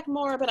cannot expect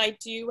more, but I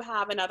do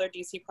have another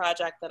DC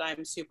project that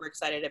I'm super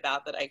excited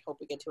about that I hope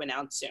we get to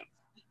announce soon.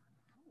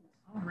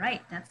 All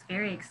right, that's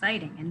very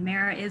exciting. And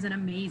Mara is an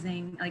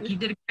amazing, like, you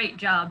did a great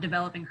job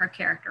developing her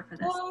character for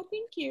this. Oh,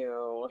 thank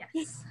you.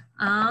 Yes.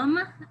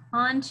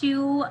 On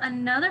to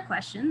another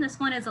question. This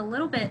one is a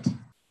little bit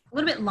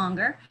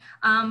longer.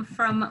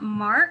 From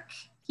Mark,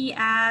 he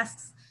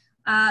asks,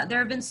 there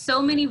have been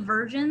so many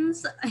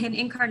versions and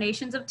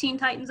incarnations of Teen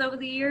Titans over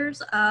the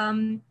years.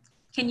 Can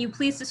you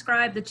please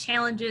describe the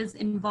challenges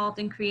involved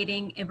in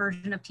creating a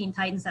version of Teen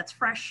Titans that's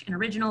fresh and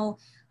original,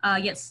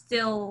 yet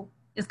still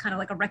is kind of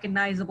like a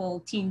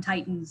recognizable Teen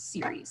Titans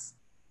series?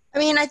 I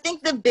mean, I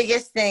think the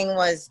biggest thing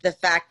was the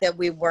fact that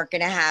we weren't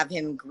going to have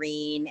him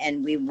green,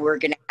 and we were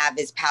going to have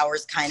his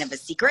powers kind of a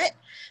secret,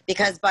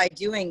 because by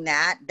doing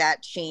that,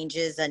 that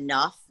changes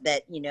enough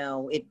that, you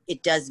know,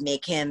 it does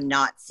make him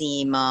not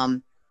seem,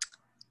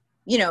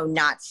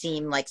 not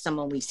seem like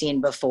someone we've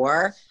seen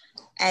before.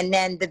 And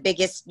then the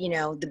biggest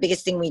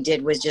thing we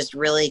did was just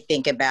really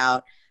think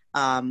about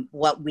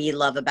what we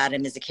love about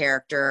him as a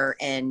character,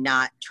 and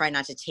try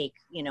not to take,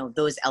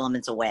 those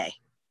elements away.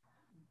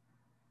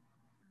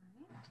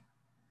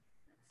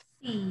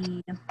 Let's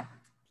see.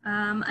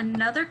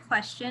 Another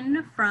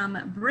question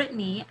from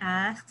Brittany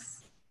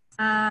asks,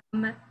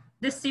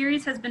 this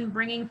series has been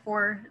bringing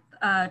forth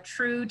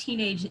true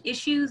teenage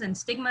issues and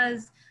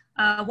stigmas.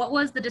 What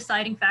was the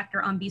deciding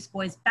factor on Beast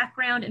Boy's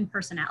background and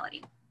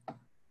personality?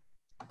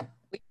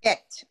 We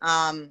picked,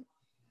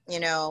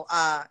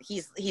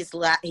 he's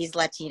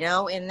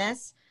Latino in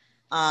this.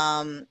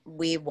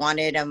 We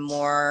wanted a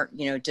more,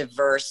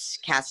 diverse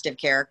cast of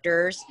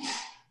characters.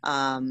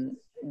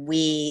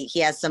 He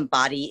has some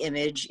body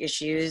image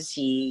issues.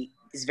 He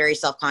is very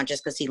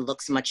self-conscious because he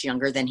looks much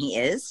younger than he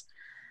is.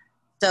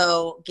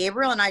 So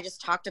Gabriel and I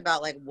just talked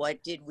about, like,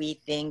 what did we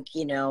think,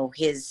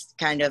 his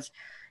kind of,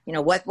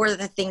 what were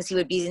the things he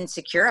would be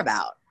insecure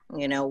about?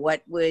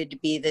 What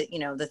would be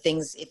the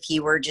things if he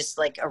were just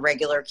like a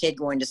regular kid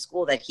going to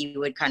school that he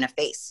would kind of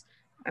face?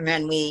 And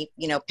then we,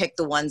 you know, picked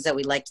the ones that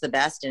we liked the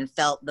best and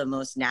felt the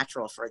most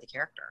natural for the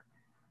character.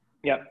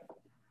 Yeah.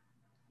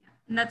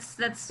 And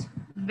that's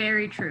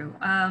very true.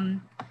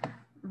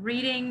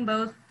 Reading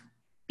both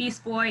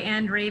Beast Boy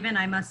and Raven,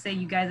 I must say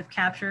you guys have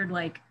captured,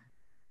 like,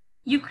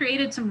 you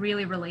created some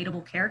really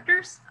relatable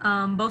characters,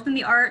 both in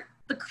the art,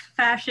 the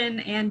fashion,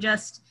 and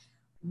just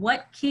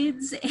what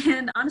kids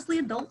and honestly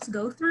adults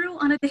go through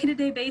on a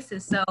day-to-day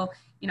basis. So,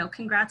 you know,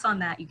 congrats on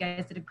that. You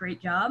guys did a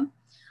great job.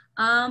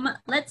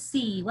 Let's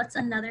see, what's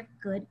another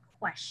good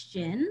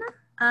question?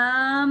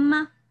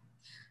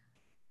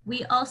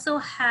 We also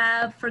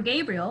have, for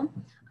Gabriel,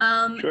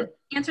 Sure.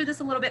 you answered this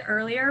a little bit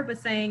earlier, but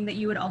saying that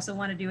you would also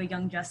want to do a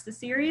Young Justice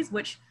series,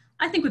 which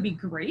I think would be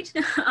great.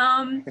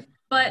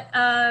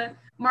 But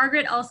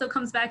Margaret also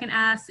comes back and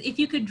asks, if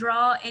you could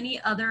draw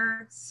any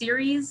other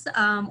series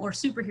or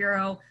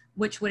superhero,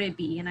 which would it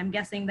be? And I'm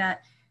guessing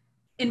that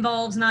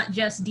involves not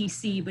just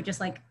DC, but just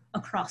like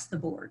across the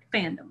board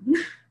fandom.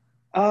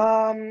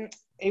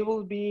 It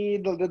will be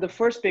the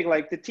first pick,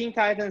 like the Teen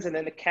Titans, and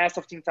then the cast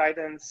of Teen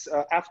Titans.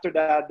 After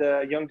that,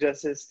 the Young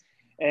Justice.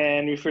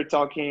 And if we're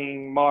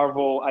talking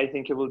Marvel, I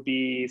think it will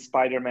be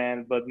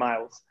Spider-Man, but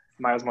Miles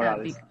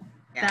Morales.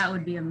 That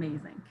would be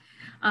amazing.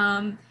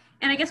 And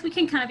I guess we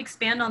can kind of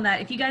expand on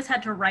that. If you guys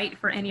had to write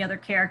for any other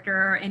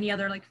character or any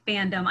other like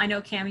fandom, I know,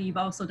 Cammie, you've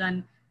also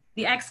done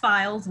The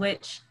X-Files,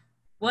 which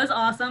was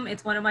awesome.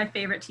 It's one of my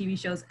favorite TV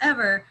shows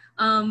ever.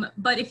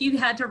 But if you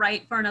had to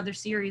write for another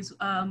series,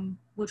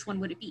 which one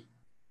would it be?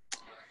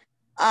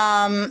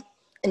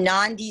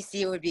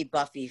 Non-DC would be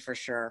Buffy for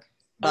sure.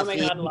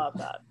 Buffy, oh my God, love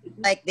that.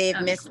 Like they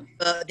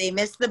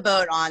missed the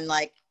boat on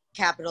like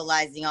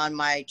capitalizing on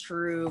my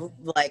true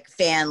like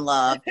fan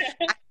love.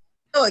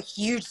 I'm a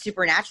huge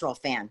Supernatural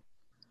fan.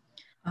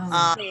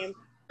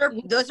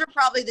 Those are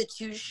probably the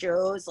two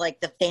shows,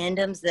 like the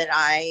fandoms that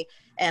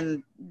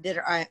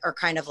are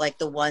kind of like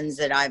the ones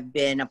that I've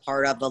been a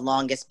part of the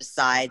longest,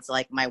 besides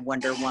like my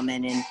Wonder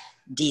Woman and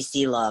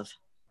DC love.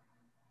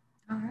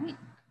 All right.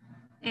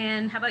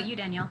 And how about you,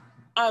 Danielle?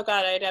 Oh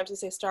God, I'd have to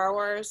say Star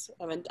Wars.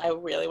 I mean, I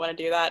really want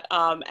to do that.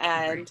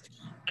 And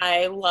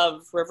I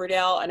love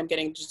Riverdale, and I'm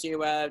getting to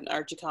do an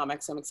Archie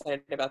comic, so I'm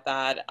excited about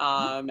that.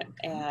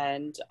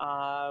 And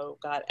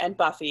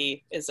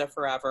Buffy is a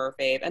forever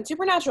fave. And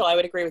Supernatural, I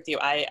would agree with you.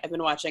 I've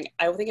been watching.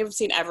 I think I've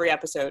seen every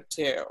episode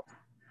too. Yes.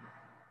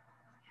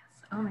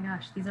 Oh my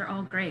gosh, these are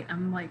all great.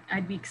 I'm like,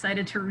 I'd be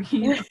excited to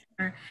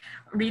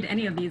read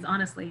any of these,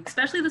 honestly,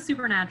 especially the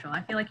Supernatural.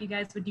 I feel like you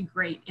guys would do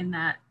great in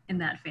that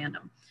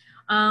fandom.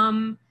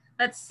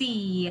 Let's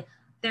see.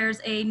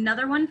 There's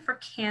another one for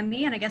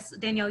Cammie, and I guess,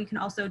 Danielle, you can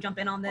also jump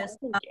in on this.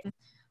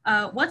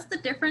 What's the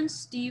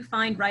difference do you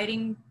find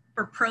writing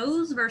for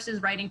prose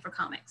versus writing for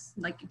comics?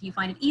 Like, do you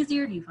find it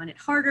easier? Do you find it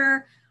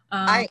harder?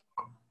 I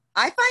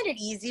find it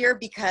easier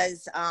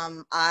because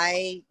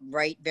I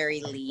write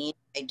very lean.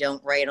 I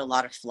don't write a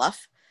lot of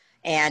fluff,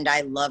 and I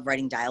love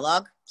writing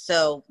dialogue.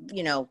 So,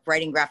 you know,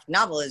 writing graphic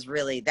novel is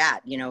really that,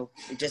 you know,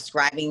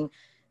 describing,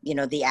 you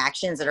know, the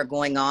actions that are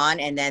going on,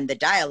 and then the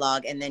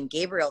dialogue, and then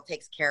Gabriel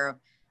takes care of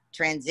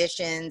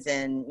transitions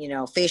and, you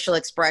know, facial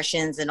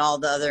expressions and all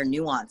the other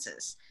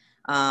nuances.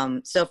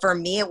 So for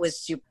me, it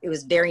was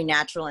very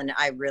natural, and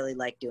I really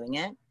like doing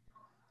it.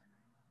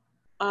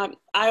 I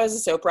was a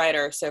soap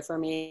writer, so for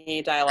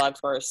me, dialogue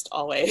first,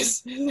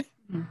 always.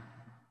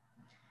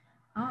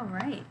 All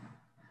right.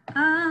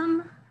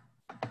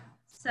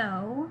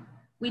 So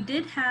we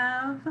did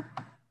have,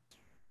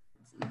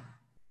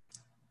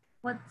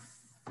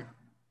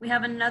 we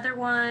have another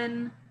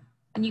one,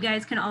 and you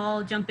guys can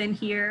all jump in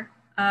here.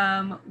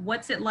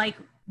 What's it like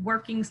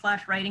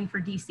working/writing for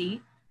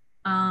DC?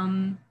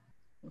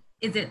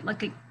 Is it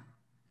like is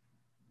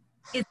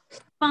it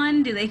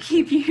fun? Do they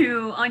keep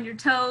you on your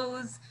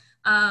toes?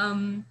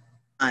 Fun.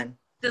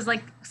 Does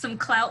like some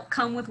clout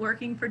come with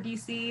working for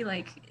DC?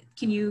 Like,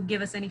 can you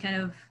give us any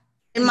kind of?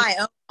 In my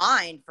own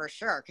mind, for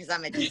sure, because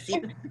I'm a DC,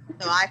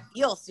 so I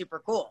feel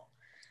super cool.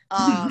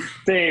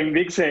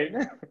 Big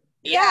same.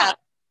 Yeah,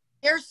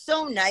 they're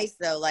so nice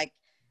though. Like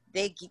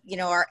they, you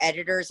know, our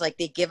editors, like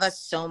they give us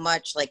so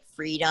much like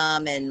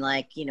freedom and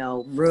like, you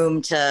know,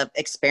 room to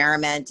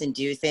experiment and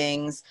do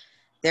things.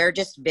 They're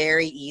just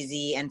very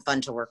easy and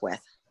fun to work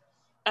with.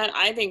 And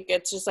I think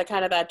it's just like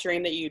kind of that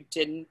dream that you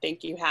didn't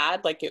think you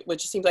had. Like it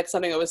just seemed like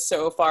something that was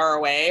so far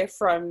away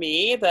from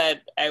me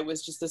that it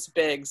was just this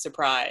big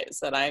surprise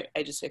that I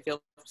feel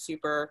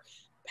super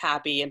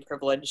happy and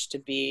privileged to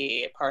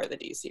be part of the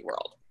DC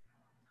world.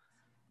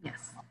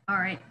 Yes. All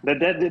right. The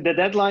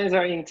deadlines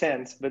are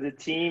intense, but the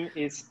team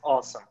is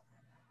awesome.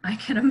 I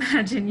can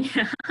imagine,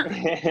 yeah.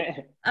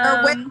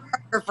 Or way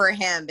harder for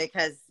him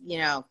because, you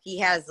know, he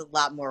has a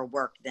lot more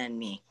work than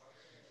me.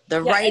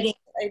 The writing,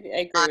 I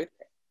agree with you.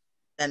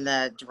 Than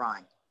the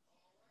drawing.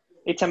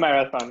 It's a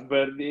marathon,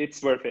 but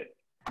it's worth it.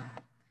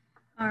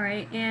 All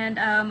right, and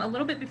a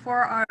little bit before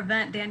our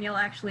event, Danielle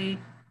actually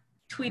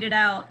tweeted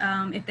out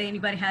if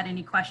anybody had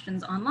any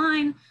questions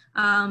online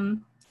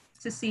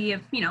to see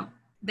if, you know,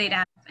 they'd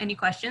ask any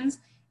questions.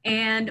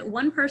 And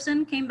one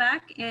person came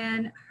back,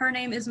 and her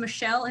name is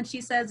Michelle, and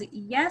she says,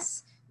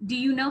 yes, do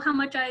you know how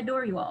much I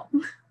adore you all?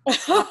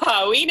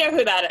 We know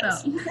who that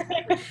is.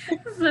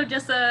 So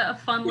just a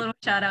fun little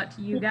shout out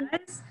to you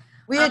guys.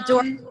 We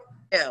adore you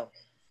too.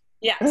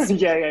 Yes.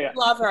 Yeah.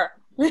 Love her.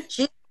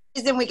 She's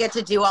the reason we get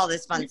to do all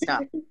this fun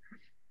stuff. Oh,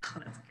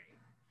 that's great.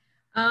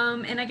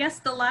 And I guess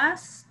the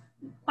last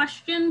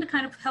question to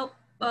kind of help,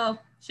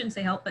 shouldn't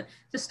say help, but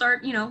to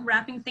start,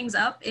 wrapping things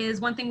up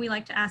is one thing we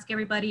like to ask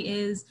everybody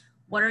is,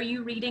 what are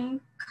you reading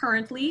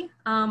currently?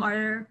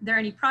 Are there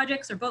any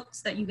projects or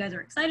books that you guys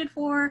are excited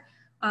for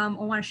or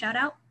want to shout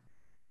out?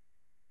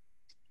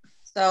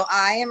 So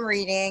I am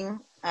reading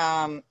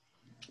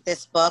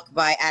this book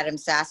by Adam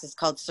Sass. It's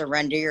called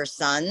Surrender Your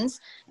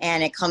Sons,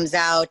 and it comes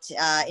out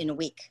in a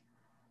week.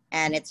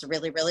 And it's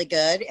really, really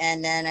good.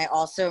 And then I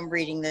also am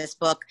reading this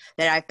book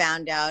that I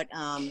found out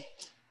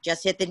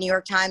just hit the New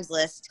York Times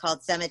list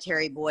called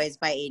Cemetery Boys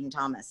by Aiden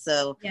Thomas.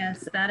 So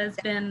yes, that has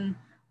been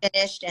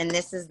finished, and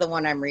this is the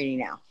one I'm reading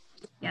now.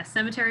 Yeah,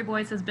 Cemetery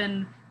Boys has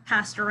been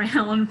passed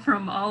around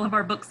from all of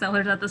our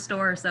booksellers at the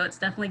store, so it's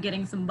definitely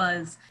getting some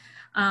buzz.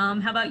 How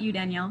about you,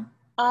 Danielle?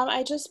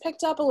 I just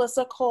picked up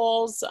Alyssa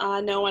Cole's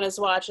No One Is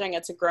Watching.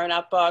 It's a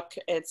grown-up book.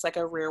 It's like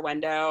a Rear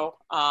Window.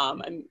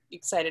 I'm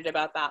excited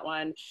about that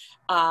one.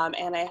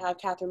 And I have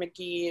Catherine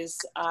McGee's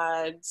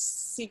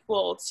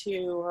sequel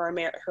to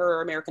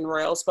her American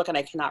Royals book, and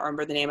I cannot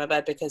remember the name of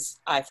it because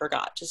I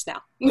forgot just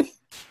now.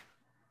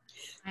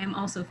 I am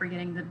also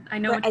forgetting that. I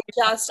know.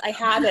 I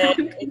have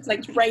it. It's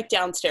like right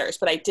downstairs,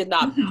 but I did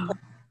not.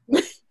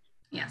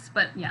 Yes,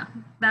 but yeah,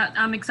 that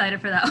I'm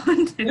excited for that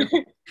one too.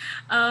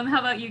 How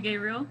about you,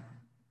 Gabriel?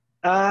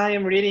 I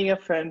am reading a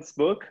friend's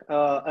book,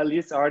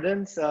 Elise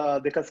Arden's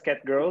The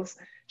Casket Girls.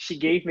 She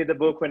gave me the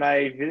book when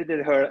I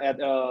visited her at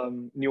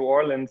New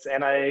Orleans,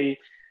 and I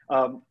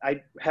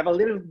have a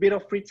little bit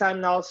of free time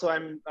now, so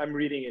I'm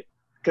reading it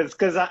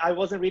because I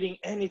wasn't reading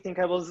anything.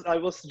 I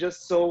was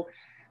just so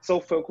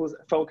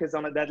focused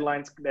on the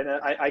deadlines that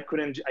I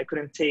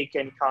couldn't take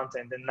any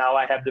content, and now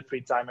I have the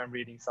free time. I'm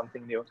reading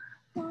something new.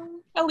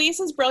 Elise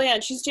is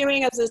brilliant. She's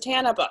doing a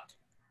Zatanna book.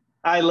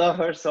 I love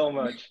her so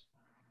much.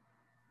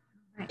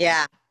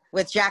 Yeah,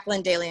 with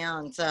Jacqueline De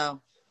Leon.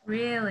 So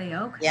really,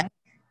 okay. Yeah.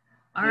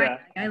 All right.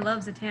 Yeah. I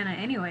love Zatanna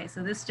anyway,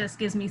 so this just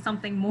gives me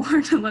something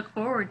more to look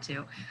forward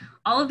to.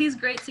 All of these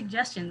great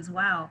suggestions.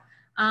 Wow.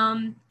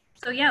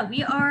 So yeah,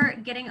 we are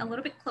getting a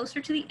little bit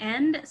closer to the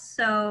end.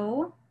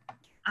 So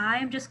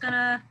I'm just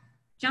gonna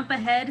jump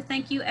ahead.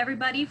 Thank you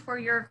everybody for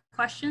your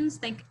questions.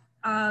 Thank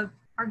our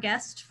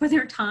guests for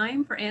their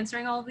time for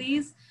answering all of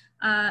these.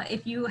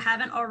 If you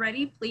haven't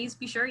already, please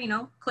be sure,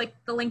 click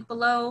the link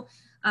below.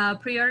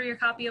 Pre-order your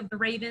copy of The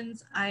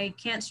Ravens. I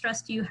can't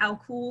stress to you how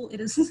cool it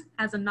is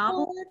as a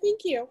novel. Oh,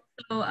 thank you.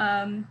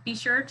 So be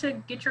sure to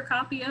get your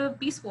copy of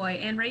Beast Boy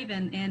and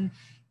Raven and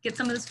get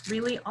some of this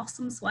really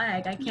awesome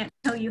swag. I can't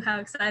tell you how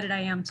excited I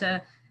am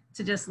to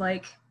just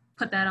like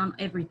put that on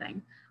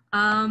everything.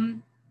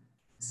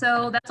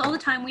 So that's all the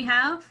time we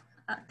have.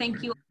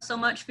 Thank you so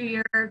much for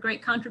your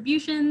great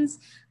contributions.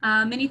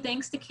 Many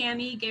thanks to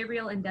Cami,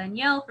 Gabriel, and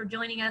Danielle for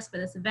joining us for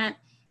this event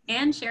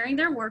and sharing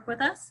their work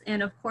with us.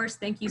 And of course,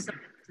 thank you so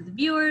much to the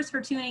viewers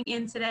for tuning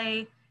in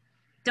today.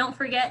 Don't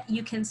forget,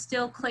 you can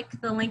still click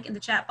the link in the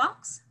chat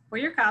box for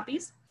your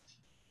copies.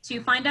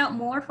 To find out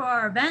more for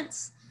our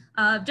events,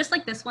 just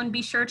like this one,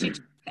 be sure to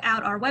check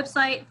out our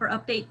website for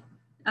update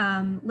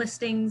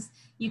listings.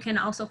 You can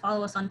also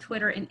follow us on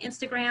Twitter and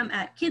Instagram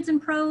at Kids in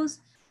Prose.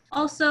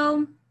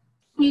 Also,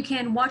 you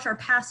can watch our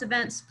past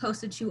events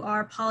posted to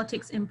our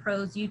Politics in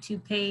Prose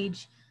YouTube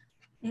page.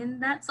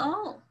 And that's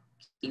all.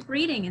 Keep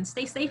reading and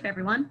stay safe,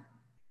 everyone.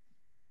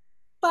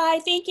 Bye.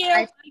 Thank you.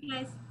 Bye. Bye,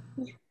 guys.